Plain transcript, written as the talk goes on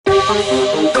All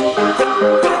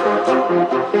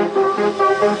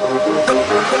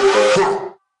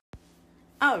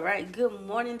right, good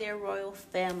morning there, royal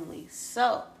family.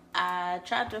 So, I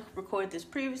tried to record this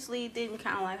previously, didn't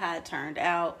kind of like how it turned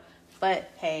out,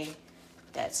 but hey,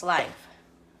 that's life.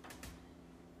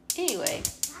 Anyway,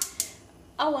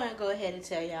 I want to go ahead and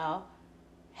tell y'all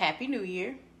Happy New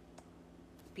Year,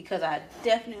 because I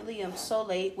definitely am so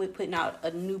late with putting out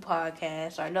a new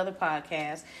podcast or another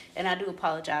podcast, and I do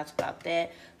apologize about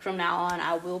that. From now on,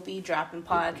 I will be dropping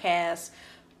podcasts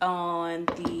on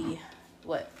I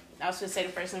was going to say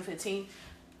the first and 15th,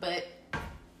 but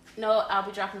no, I'll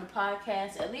be dropping the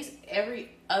podcast at least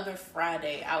every other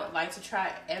Friday. I would like to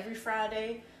try every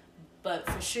Friday, but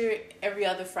for sure every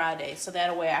other Friday, so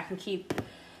that way I can keep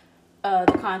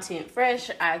the content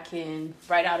fresh. I can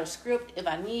write out a script if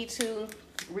I need to,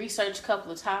 research a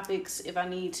couple of topics if I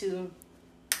need to,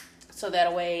 so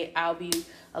that way I'll be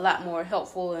a lot more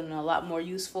helpful and a lot more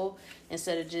useful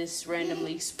instead of just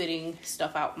randomly spitting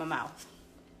stuff out my mouth.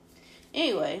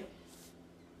 Anyway,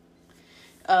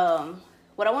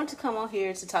 what I wanted to come on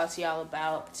here to talk to y'all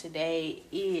about today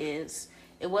is,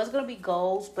 it was going to be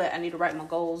goals, but I need to write my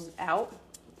goals out,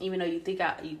 even though you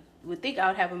would think I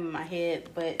would have them in my head,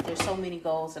 but there's so many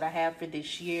goals that I have for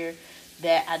this year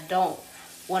that I don't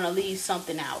want to leave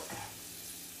something out.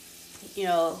 You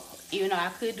know, even though I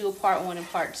could do a part 1 and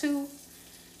part 2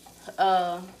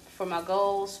 for my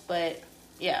goals, but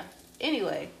yeah.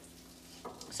 Anyway,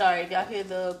 sorry if y'all hear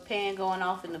the pan going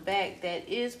off in the back. That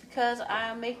is because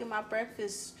I'm making my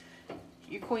breakfast.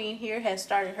 Your queen here has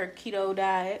started her keto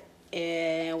diet,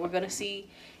 and we're going to see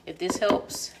if this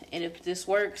helps and if this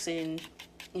works and,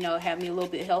 have me a little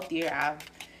bit healthier. I've,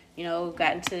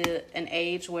 gotten to an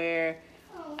age where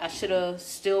I should have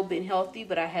still been healthy,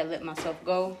 but I had let myself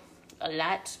go a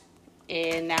lot.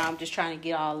 And now I'm just trying to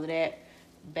get all of that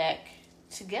back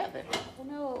together. Oh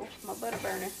no, my butter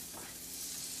burner.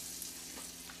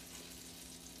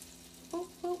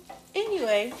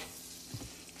 Anyway,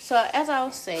 so as I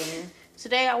was saying,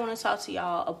 today I want to talk to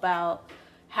y'all about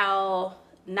how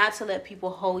not to let people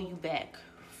hold you back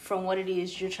from what it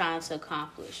is you're trying to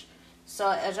accomplish. So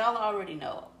as y'all already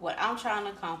know, what I'm trying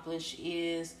to accomplish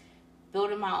is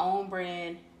building my own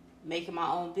brand, making my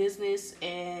own business,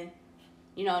 and,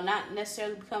 not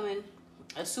necessarily becoming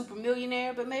a super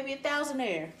millionaire, but maybe a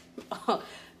thousandaire.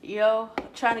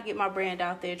 Trying to get my brand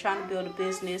out there, trying to build a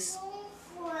business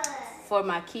for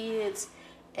my kids,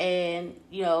 and,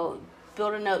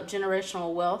 building up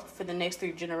generational wealth for the next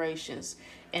 3 generations,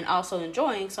 and also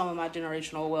enjoying some of my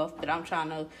generational wealth that I'm trying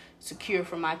to secure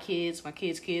for my kids, my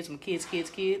kids' kids, my kids' kids'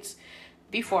 kids,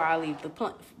 before I leave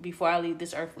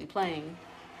this earthly plane.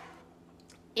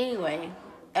 Anyway,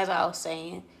 as I was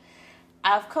saying,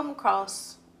 I've come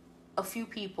across a few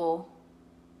people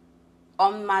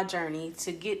on my journey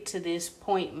to get to this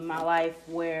point in my life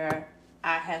where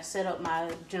I have set up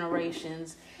my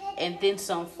generations and then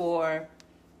some for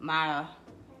my,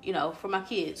 for my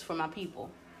kids, for my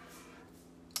people.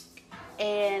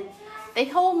 And they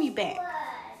hold me back.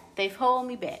 They've held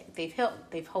me back. They've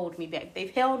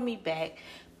held me back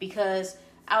because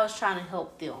I was trying to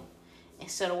help them.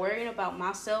 Instead of worrying about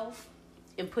myself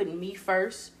and putting me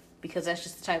first, because that's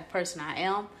just the type of person I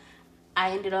am,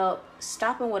 I ended up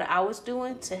stopping what I was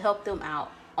doing to help them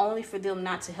out, only for them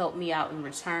not to help me out in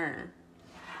return.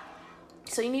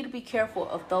 So you need to be careful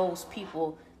of those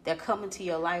people that come into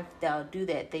your life that'll do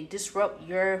that. They disrupt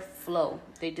your flow.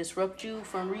 They disrupt you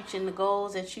from reaching the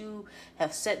goals that you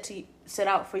have set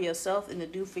out for yourself and to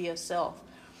do for yourself.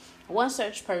 One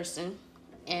such person,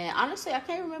 and honestly, I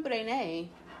can't remember their name,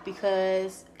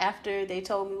 because after they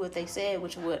told me what they said,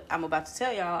 which is what I'm about to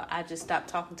tell y'all, I just stopped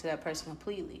talking to that person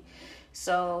completely.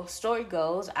 So, story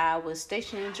goes, I was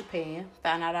stationed in Japan,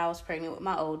 found out I was pregnant with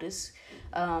my oldest.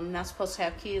 Not supposed to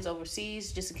have kids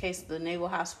overseas, just in case the naval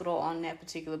hospital on that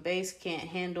particular base can't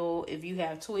handle if you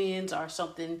have twins or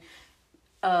something,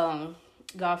 God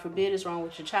forbid, is wrong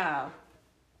with your child.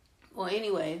 Well,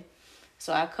 anyway,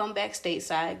 so I come back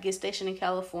stateside, get stationed in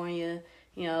California,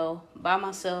 by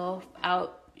myself,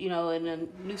 out, in a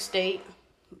new state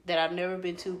that I've never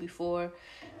been to before,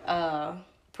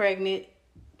 pregnant.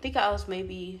 I think I was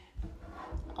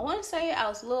I want to say I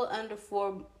was a little under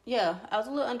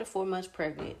 4 months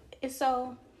pregnant. And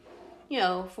so,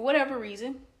 for whatever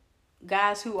reason,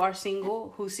 guys who are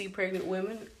single, who see pregnant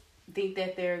women, think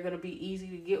that they're going to be easy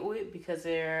to get with because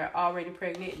they're already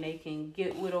pregnant and they can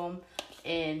get with them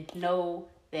and know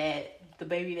that the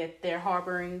baby that they're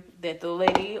harboring, that the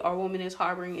lady or woman is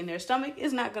harboring in their stomach,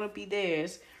 is not going to be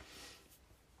theirs.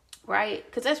 Right?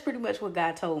 Because that's pretty much what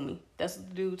God told me. That's what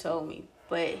the dude told me.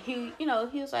 But he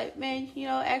was like, man,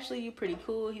 actually you're pretty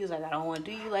cool. He was like, I don't want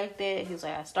to do you like that. He was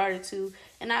like, I started to.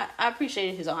 And I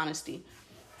appreciated his honesty.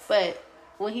 But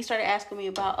when he started asking me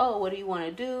about, oh, what do you want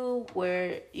to do?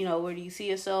 Where do you see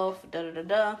yourself? Da da da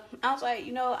da. I was like,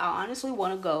 I honestly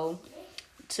want to go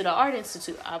to the Art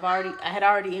Institute. I had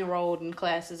already enrolled in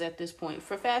classes at this point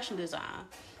for fashion design.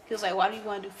 He was like, why do you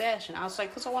want to do fashion? I was like,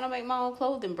 because I want to make my own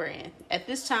clothing brand. At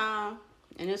this time,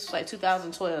 and this was like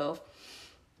 2012,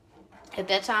 at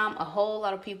that time, a whole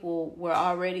lot of people were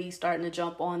already starting to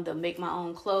jump on the make my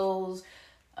own clothes,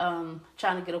 trying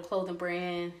to get a clothing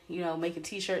brand, making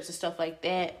t-shirts and stuff like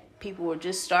that. People were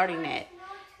just starting that.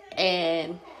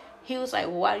 And he was like,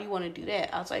 well, why do you want to do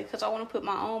that? I was like, because I want to put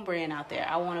my own brand out there.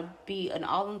 I want to be an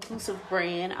all-inclusive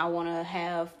brand. I want to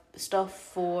have stuff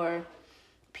for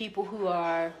people who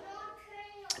are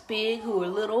big, who are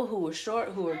little, who are short,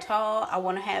 who are tall. I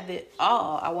want to have it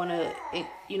all. I want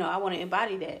to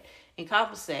embody that,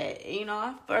 encompass that.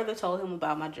 I further told him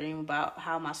about my dream, about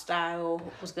how my style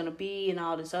was going to be and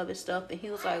all this other stuff. And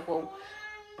he was like, well,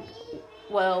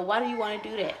 why do you want to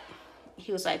do that?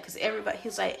 He was like, because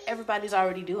everybody's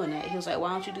already doing that. He was like, why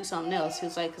don't you do something else? He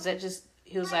was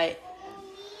like,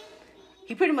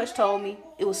 he pretty much told me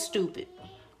it was stupid.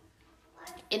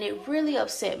 And it really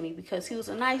upset me because he was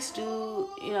a nice dude,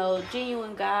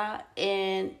 genuine guy.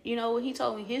 And, when he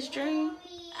told me his dream,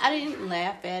 I didn't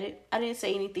laugh at it. I didn't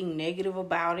say anything negative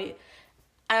about it.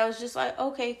 I was just like,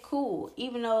 okay, cool.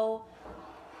 Even though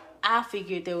I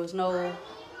figured there was no...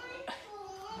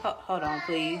 Hold on,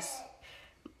 please.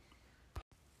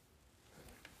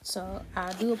 So,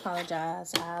 I do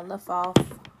apologize. I left off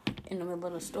in the middle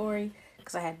of the story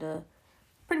because I had to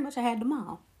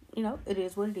mom. It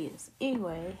is what it is.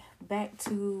 Anyway, back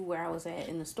to where I was at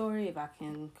in the story, if I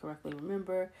can correctly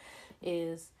remember,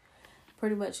 is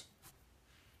pretty much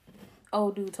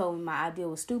old dude told me my idea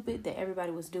was stupid, that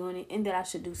everybody was doing it, and that I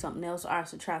should do something else, or I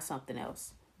should try something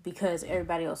else because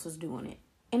everybody else was doing it.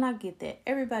 And I get that.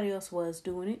 Everybody else was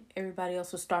doing it. Everybody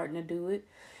else was starting to do it.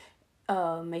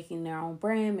 Making their own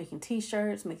brand, making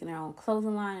t-shirts, making their own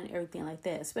clothing line and everything like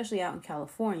that, especially out in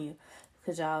California,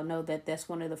 because y'all know that that's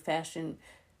one of the fashion...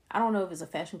 I don't know if it's a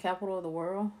fashion capital of the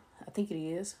world. I think it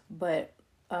is, but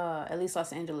at least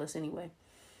Los Angeles anyway.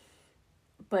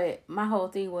 But my whole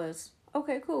thing was,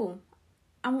 okay, cool.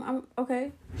 I'm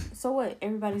okay. So what?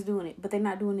 Everybody's doing it, but they're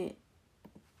not doing it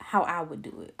how I would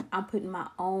do it. I'm putting my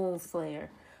own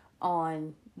flair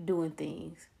on doing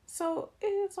things. So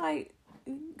it's like,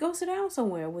 go sit down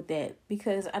somewhere with that,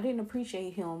 because I didn't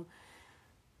appreciate him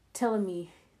telling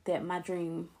me that my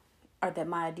dream or that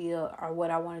my idea or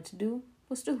what I wanted to do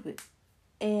was stupid.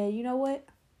 And you know what?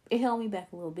 It held me back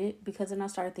a little bit, because then I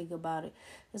started thinking about it.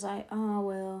 It's like, oh,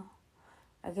 well,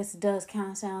 I guess it does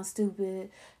kind of sound stupid,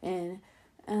 and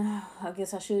I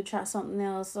guess I should try something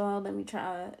else. So let me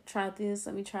try this,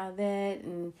 let me try that.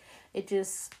 And it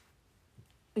just,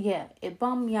 it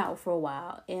bummed me out for a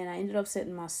while, and I ended up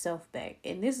setting myself back.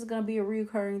 And this is going to be a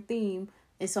recurring theme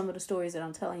in some of the stories that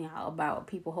I'm telling y'all about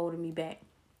people holding me back,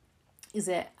 is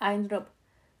that I ended up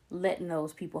letting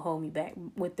those people hold me back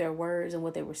with their words and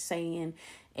what they were saying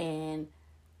and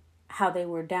how they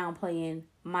were downplaying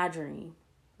my dream,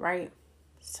 right?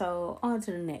 So on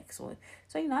to the next one.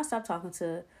 So, I stopped talking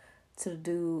to the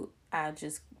dude. I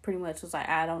just pretty much was like,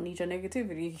 I don't need your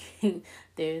negativity.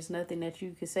 There's nothing that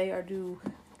you could say or do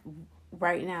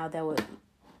right now that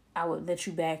I would let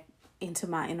you back into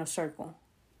my inner circle,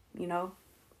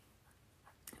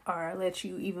 or let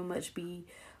you even much be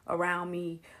around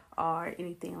me or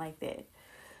anything like that.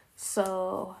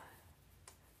 So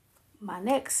my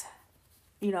next,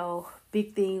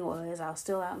 big thing was I was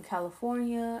still out in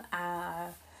California.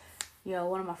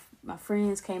 One of my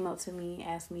friends came up to me,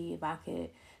 asked me if I could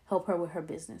help her with her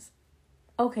business.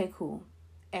 Okay, cool.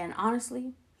 And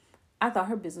honestly, I thought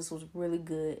her business was really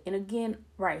good. And again,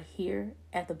 right here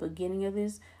at the beginning of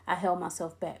this, I held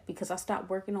myself back because I stopped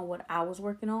working on what I was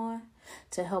working on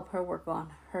to help her work on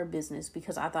her business,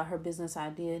 because I thought her business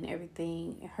idea and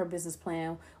everything, her business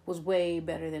plan was way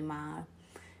better than mine.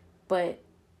 But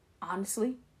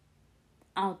honestly,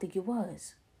 I don't think it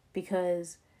was,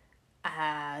 because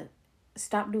I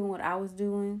stopped doing what I was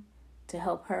doing to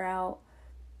help her out,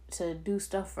 to do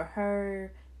stuff for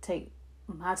her, take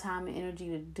my time and energy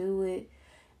to do it,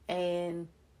 and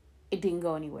it didn't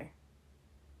go anywhere.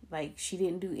 Like, she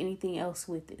didn't do anything else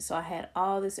with it. So I had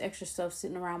all this extra stuff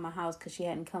sitting around my house because she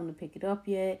hadn't come to pick it up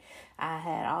yet. I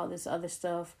had all this other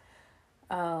stuff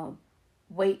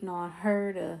waiting on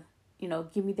her to,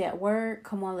 give me that word.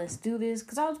 Come on, let's do this.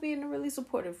 Because I was being a really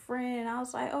supportive friend. And I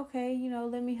was like, okay,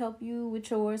 let me help you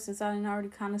with yours since I already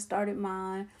kind of started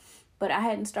mine. But I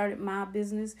hadn't started my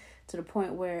business to the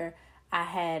point where I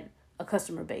had a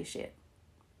customer base yet,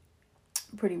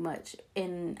 pretty much.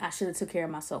 And I should have took care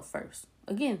of myself first.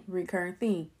 Again, recurring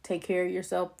theme. Take care of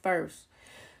yourself first.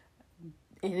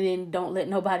 And then don't let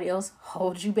nobody else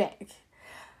hold you back.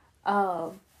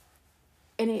 And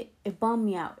it bummed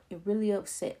me out. It really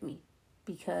upset me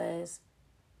because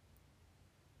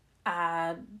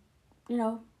I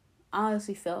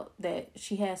honestly felt that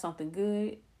she had something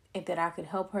good and that I could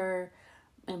help her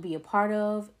and be a part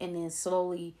of, and then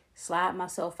slowly slide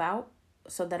myself out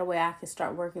so that way I could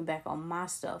start working back on my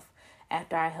stuff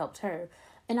after I helped her.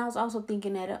 And I was also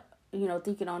thinking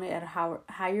on it at a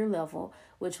higher level,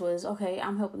 which was, okay,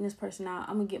 I'm helping this person out.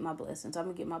 I'm going to get my blessings.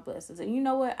 And you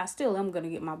know what? I still am going to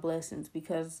get my blessings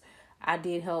because I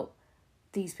did help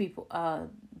these people,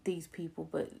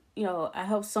 but I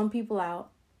helped some people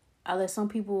out. I let some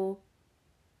people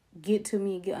get to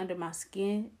me and get under my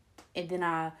skin, and then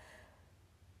I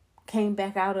came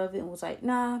back out of it and was like,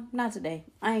 nah, not today.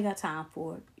 I ain't got time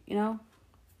for it,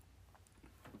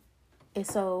 And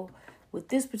so with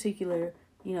this particular,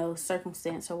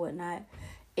 circumstance or whatnot,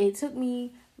 it took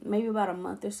me maybe about a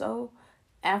month or so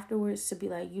afterwards to be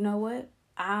like, you know what?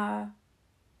 I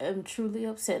am truly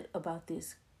upset about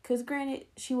this. Because granted,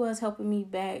 she was helping me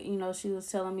back. She was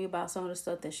telling me about some of the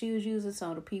stuff that she was using,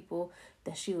 some of the people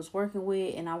that she was working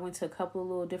with. And I went to a couple of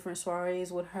little different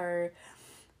soirees with her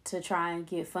to try and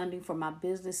get funding for my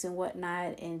business and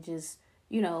whatnot. And just,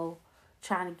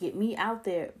 trying to get me out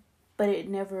there. But it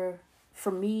never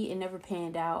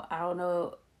panned out. I don't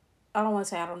know. I don't want to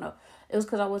say I don't know. It was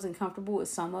because I wasn't comfortable with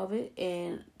some of it.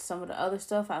 And some of the other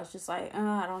stuff, I was just like,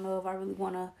 I don't know if I really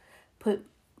want to put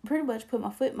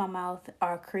my foot in my mouth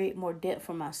or create more debt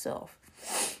for myself.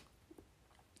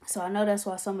 So I know that's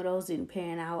why some of those didn't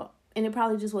pan out. And it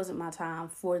probably just wasn't my time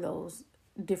for those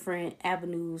different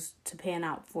avenues to pan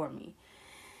out for me.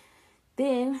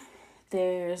 Then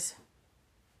there's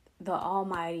the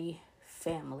almighty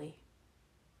family.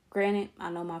 Granted, I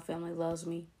know my family loves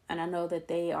me. And I know that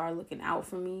they are looking out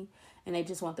for me. And they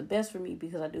just want the best for me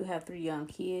because I do have 3 young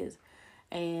kids.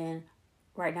 And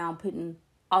right now I'm putting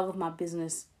all of my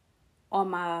business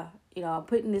on I'm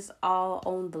putting this all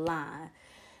on the line.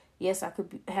 Yes, I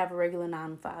could have a regular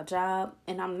 9-to-5 job,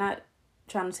 and I'm not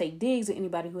trying to take digs at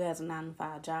anybody who has a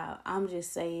 9-to-5 job. I'm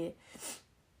just saying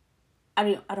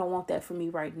I don't want that for me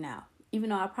right now.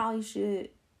 Even though I probably should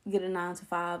get a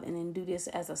 9-to-5 and then do this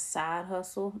as a side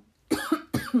hustle.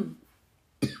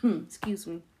 Excuse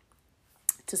me.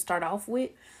 To start off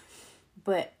with,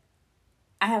 but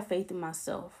I have faith in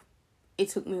myself. It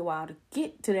took me a while to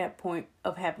get to that point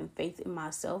of having faith in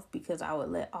myself because I would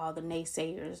let all the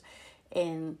naysayers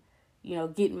and,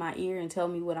 get in my ear and tell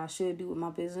me what I should do with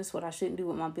my business, what I shouldn't do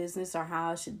with my business, or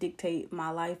how I should dictate my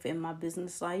life and my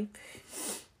business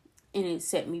life. And it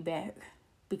set me back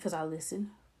because I listened,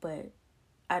 but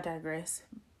I digress.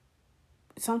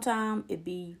 Sometimes it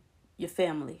be your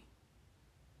family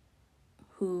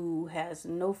who has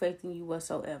no faith in you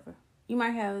whatsoever. You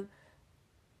might have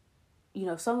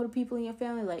some of the people in your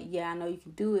family, like, yeah, I know you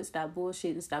can do it. Stop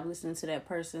bullshitting. Stop listening to that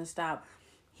person. Stop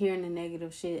hearing the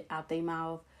negative shit out their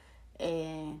mouth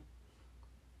and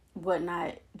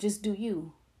whatnot. Just do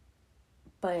you.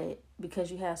 But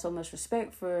because you have so much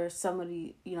respect for some of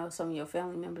your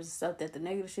family members and stuff, that the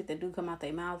negative shit that do come out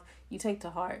their mouth, you take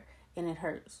to heart and it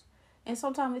hurts. And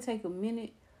sometimes it take a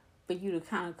minute for you to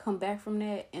kind of come back from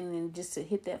that and then just to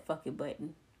hit that fucking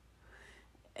button.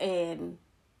 And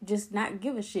just not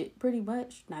give a shit, pretty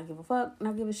much. Not give a fuck,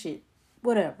 not give a shit.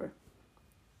 Whatever.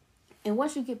 And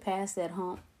once you get past that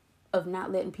hump of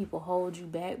not letting people hold you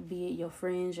back, be it your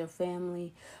friends, your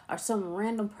family, or some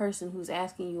random person who's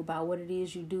asking you about what it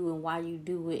is you do and why you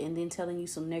do it, and then telling you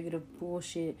some negative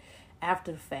bullshit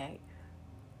after the fact,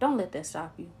 don't let that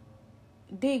stop you.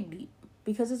 Dig deep.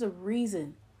 Because there's a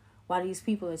reason why these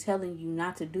people are telling you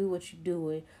not to do what you're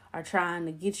doing, are trying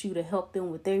to get you to help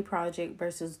them with their project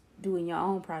versus doing your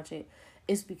own project.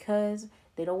 It's because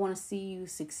they don't want to see you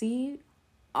succeed,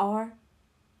 or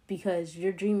because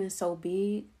your dream is so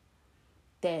big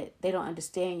that they don't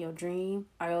understand your dream,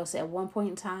 or else at one point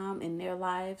in time in their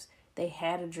lives, they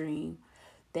had a dream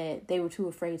that they were too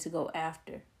afraid to go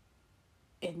after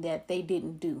and that they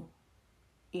didn't do,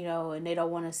 and they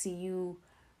don't want to see you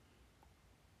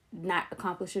not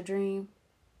accomplish your dream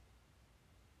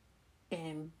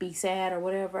and be sad or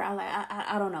whatever.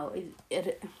 I don't know.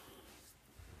 It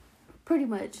pretty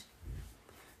much,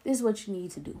 this is what you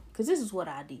need to do. Because this is what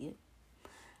I did.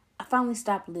 I finally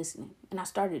stopped listening and I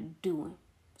started doing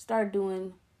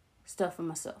stuff for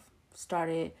myself.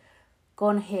 Started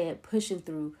going ahead, pushing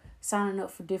through, signing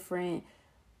up for different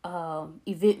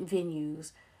event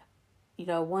venues,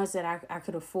 ones that I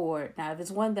could afford. Now, if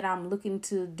it's one that I'm looking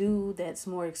to do that's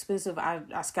more expensive, I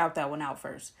scout that one out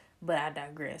first. But I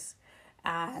digress.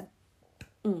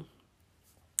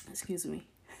 Excuse me.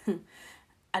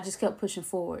 I just kept pushing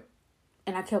forward,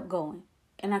 and I kept going,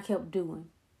 and I kept doing.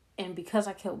 And because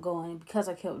I kept going, because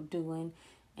I kept doing,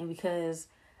 and because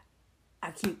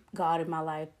I keep God in my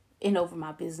life and over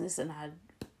my business, and I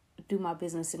do my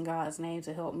business in God's name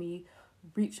to help me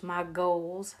reach my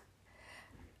goals,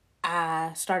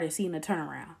 I started seeing a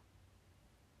turnaround.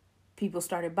 People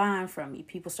started buying from me.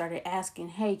 People started asking,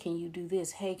 hey, can you do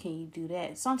this? Hey, can you do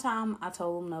that? Sometimes I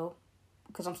told them no,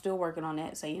 because I'm still working on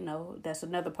that. So, that's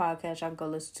another podcast I can go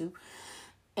listen to.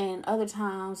 And other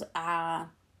times I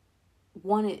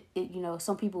wanted it,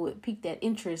 some people would pique that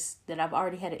interest that I've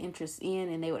already had an interest in,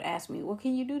 and they would ask me, well,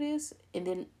 can you do this? And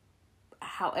then,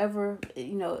 however,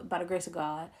 by the grace of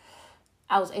God,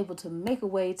 I was able to make a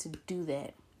way to do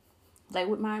that. Like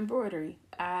with my embroidery,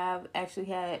 I've actually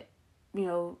had,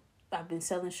 I've been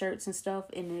selling shirts and stuff,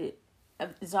 and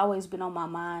it's always been on my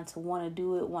mind to want to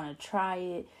do it, want to try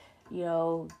it,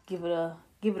 give it a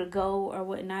go or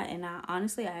whatnot. And I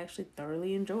actually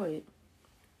thoroughly enjoy it.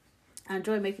 I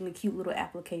enjoy making the cute little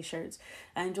applique shirts.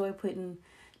 I enjoy putting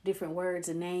different words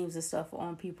and names and stuff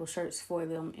on people's shirts for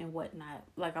them and whatnot.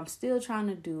 Like, I'm still trying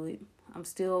to do it. I'm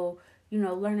still,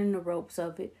 learning the ropes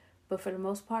of it. But for the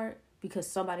most part, because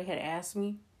somebody had asked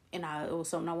me and it was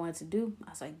something I wanted to do,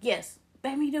 I was like, yes,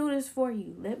 let me do this for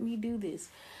you. Let me do this.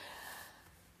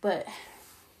 But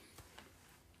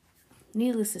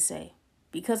needless to say,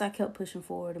 because I kept pushing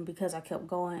forward and because I kept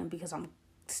going and because I'm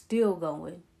still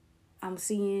going, I'm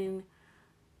seeing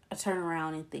a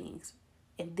turnaround in things.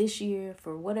 And this year,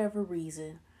 for whatever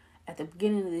reason, at the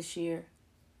beginning of this year,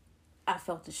 I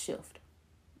felt a shift.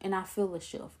 And I feel a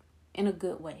shift in a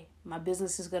good way. My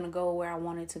business is going to go where I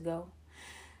want it to go.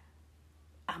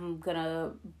 I'm going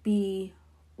to be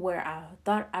where I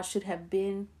thought I should have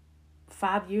been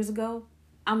 5 years ago.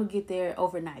 I'm going to get there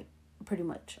overnight, pretty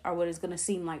much, or what is going to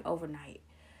seem like overnight.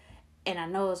 And I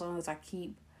know as long as I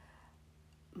keep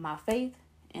my faith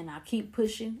and I keep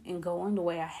pushing and going the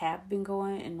way I have been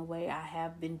going and the way I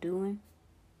have been doing,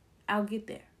 I'll get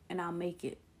there and I'll make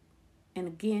it. And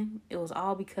again, it was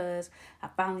all because I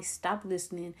finally stopped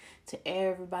listening to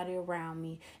everybody around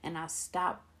me, and I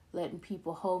stopped letting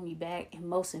people hold me back. And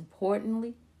most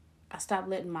importantly, I stopped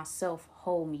letting myself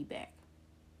hold me back.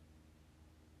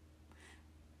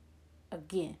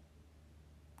 Again,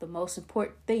 the most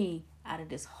important thing out of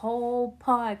this whole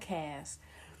podcast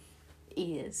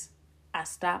is I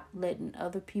stopped letting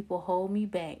other people hold me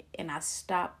back, and I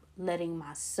stopped letting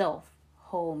myself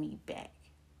hold me back.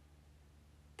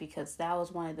 Because that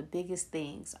was one of the biggest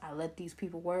things. I let these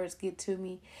people's words get to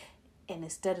me, and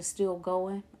instead of still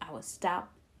going, I would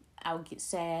stop, I would get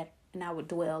sad, and I would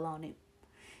dwell on it.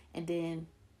 And then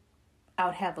I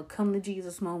would have a come to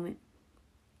Jesus moment,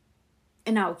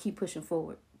 and I would keep pushing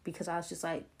forward because I was just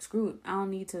like, screw it. I don't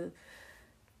need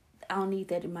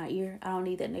that in my ear. I don't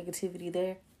need that negativity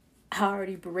there. I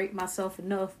already berate myself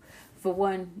enough for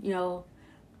one,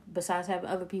 besides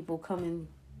having other people come and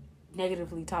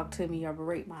negatively talk to me or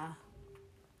berate my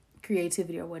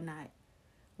creativity or whatnot.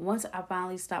 Once I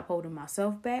finally stopped holding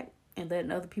myself back and letting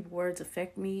other people's words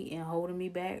affect me and holding me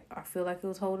back or feel like it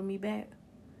was holding me back,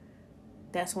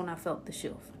 that's when I felt the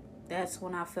shift. That's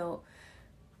when I felt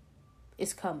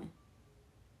it's coming.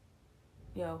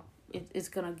 I'm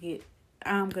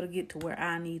going to get to where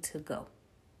I need to go.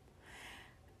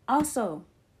 Also,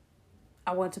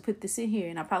 I want to put this in here,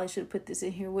 and I probably should put this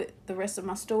in here with the rest of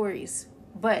my stories.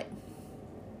 But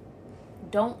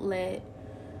don't let,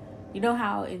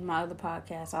 how in my other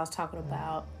podcast I was talking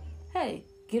about, hey,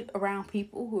 get around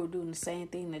people who are doing the same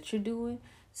thing that you're doing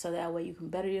so that way you can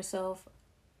better yourself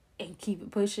and keep it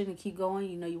pushing and keep going.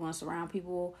 You want to surround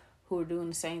people who are doing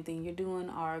the same thing you're doing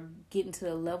or getting to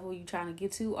the level you're trying to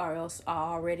get to, or else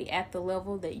are already at the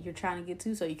level that you're trying to get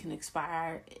to so you can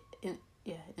expire. No,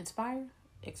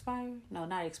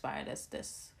 not expire.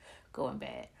 That's going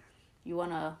bad.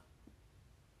 You're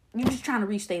just trying to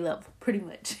reach their level, pretty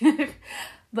much.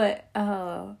 But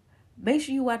make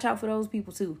sure you watch out for those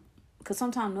people too, because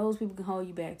sometimes those people can hold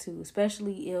you back too,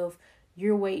 especially if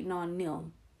you're waiting on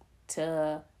them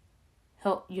to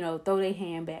help, throw their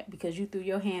hand back because you threw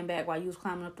your hand back while you was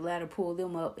climbing up the ladder, pull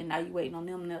them up, and now you waiting on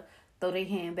them to throw their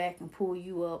hand back and pull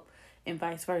you up, and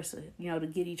vice versa, to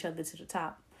get each other to the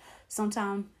top.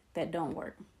 Sometimes that don't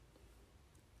work.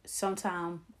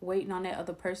 Sometimes waiting on that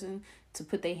other person to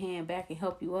put their hand back and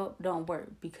help you up don't work,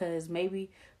 because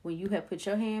maybe when you have put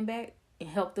your hand back and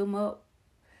helped them up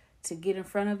to get in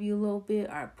front of you a little bit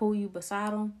or pull you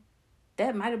beside them,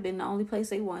 that might have been the only place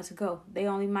they wanted to go. They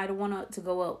only might have wanted to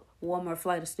go up one more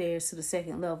flight of stairs to the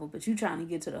second level, but you trying to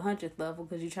get to the 100th level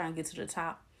because you're trying to get to the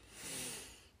top.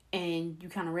 And you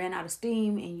kind of ran out of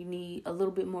steam and you need a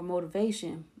little bit more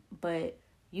motivation, but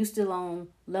you still on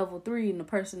level 3 and the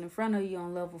person in front of you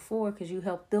on level 4 because you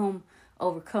helped them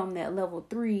overcome that level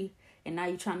 3, and now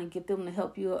you're trying to get them to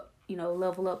help you,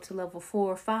 level up to level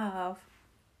 4 or 5.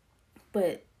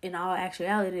 But in all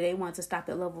actuality, they want to stop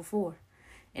at level 4.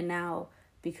 And now,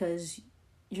 because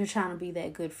you're trying to be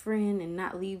that good friend and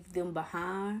not leave them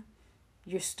behind,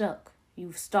 you're stuck.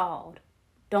 You've stalled.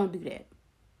 Don't do that.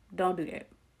 Don't do that.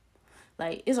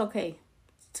 Like, it's okay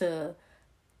to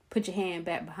put your hand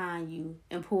back behind you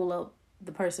and pull up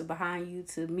the person behind you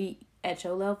to meet at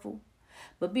your level,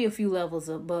 but be a few levels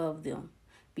above them.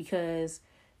 Because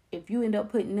if you end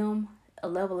up putting them a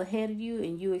level ahead of you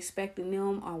and you expecting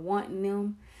them or wanting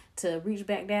them to reach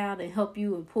back down and help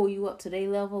you and pull you up to their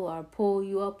level or pull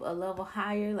you up a level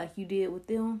higher like you did with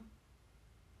them,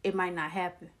 it might not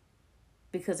happen.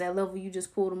 Because that level you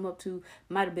just pulled them up to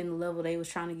might have been the level they was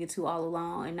trying to get to all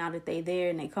along. And now that they there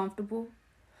and they comfortable,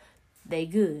 they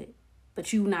good.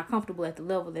 But you not comfortable at the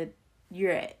level that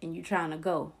you're at and you're trying to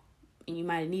go. And you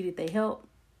might have needed their help.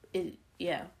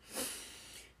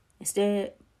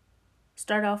 Instead,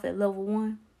 start off at level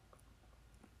 1.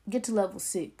 Get to level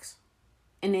 6.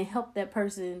 And then help that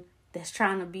person that's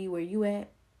trying to be where you at.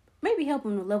 Maybe help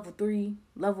them to level 3,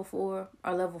 level 4,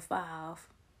 or level 5.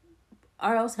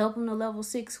 Or else help them to level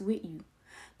 6 with you.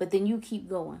 But then you keep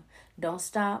going. Don't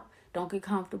stop. Don't get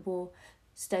comfortable.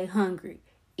 Stay hungry.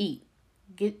 Eat.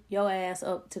 Get your ass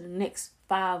up to the next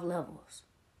 5 levels.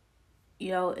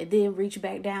 And then reach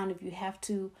back down if you have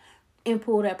to and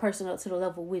pull that person up to the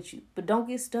level with you. But don't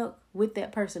get stuck with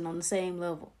that person on the same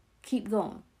level. Keep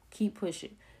going. Keep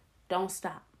pushing. Don't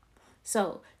stop.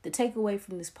 So the takeaway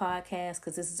from this podcast,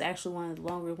 because this is actually one of the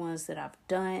longer ones that I've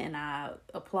done, and I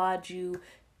applaud you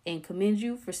and commend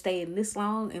you for staying this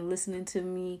long and listening to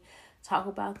me talk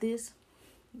about this.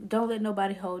 Don't let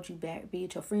nobody hold you back, be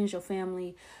it your friends, your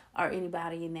family, or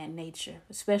anybody in that nature,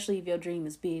 especially if your dream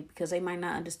is big, because they might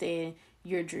not understand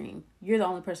your dream. You're the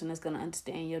only person that's going to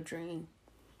understand your dream.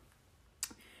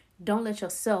 Don't let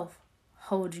yourself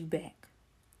hold you back.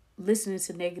 Listening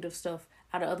to negative stuff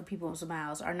out of other people's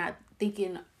mouths, or not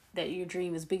thinking that your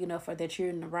dream is big enough or that you're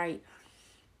in the right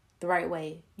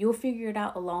way. You'll figure it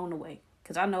out along the way.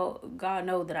 Because I know, God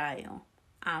knows that I am.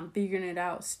 I'm figuring it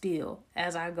out still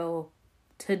as I go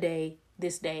today,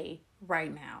 this day,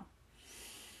 right now.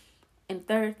 And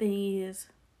third thing is,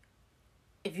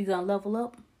 if you're going to level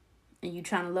up and you're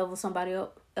trying to level somebody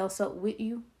else up with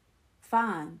you,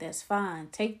 fine. That's fine.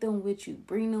 Take them with you.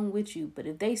 Bring them with you. But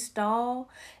if they stall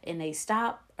and they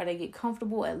stop or they get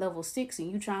comfortable at level 6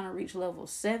 and you trying to reach level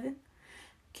 7,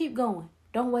 keep going.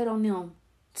 Don't wait on them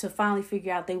to finally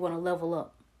figure out they want to level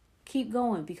up. Keep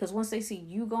going, because once they see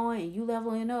you going and you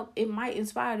leveling up, it might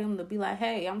inspire them to be like,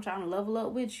 hey, I'm trying to level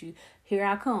up with you. Here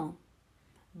I come.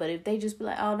 But if they just be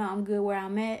like, oh, no, I'm good where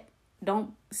I'm at.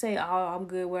 Don't say, oh, I'm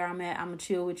good where I'm at. I'm going to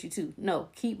chill with you too. No,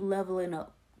 keep leveling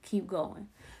up. Keep going.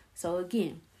 So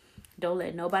again, don't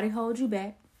let nobody hold you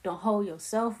back. Don't hold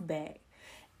yourself back.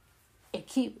 And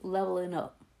keep leveling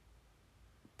up.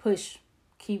 Push.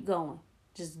 Keep going.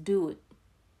 Just do it.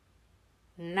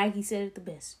 Nike said it the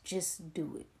best. Just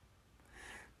do it.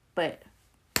 But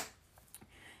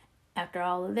after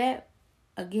all of that,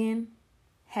 again,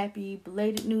 happy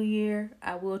belated New Year.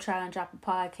 I will try and drop a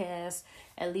podcast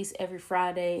at least every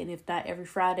Friday. And if not every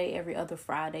Friday, every other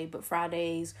Friday. But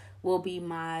Fridays will be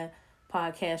my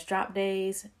podcast drop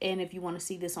days. And if you want to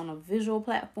see this on a visual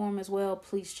platform as well,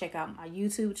 please check out my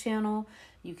YouTube channel.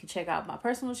 You can check out my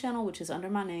personal channel, which is under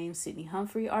my name, Sydney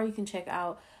Humphrey. Or you can check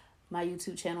out my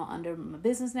YouTube channel under my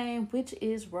business name, which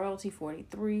is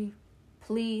Royalty43.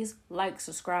 Please like,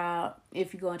 subscribe.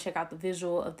 If you go and check out the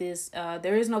visual of this,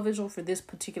 there is no visual for this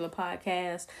particular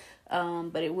podcast,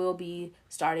 but it will be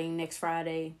starting next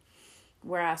Friday,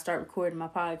 where I start recording my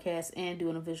podcast and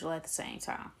doing a visual at the same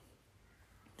time.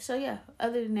 So yeah,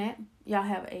 other than that, y'all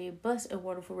have a blessed and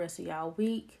wonderful rest of y'all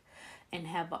week, and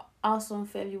have an awesome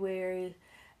February,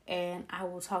 and I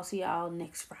will talk to y'all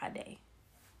next Friday.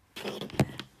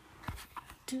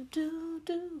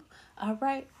 All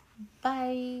right,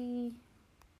 bye.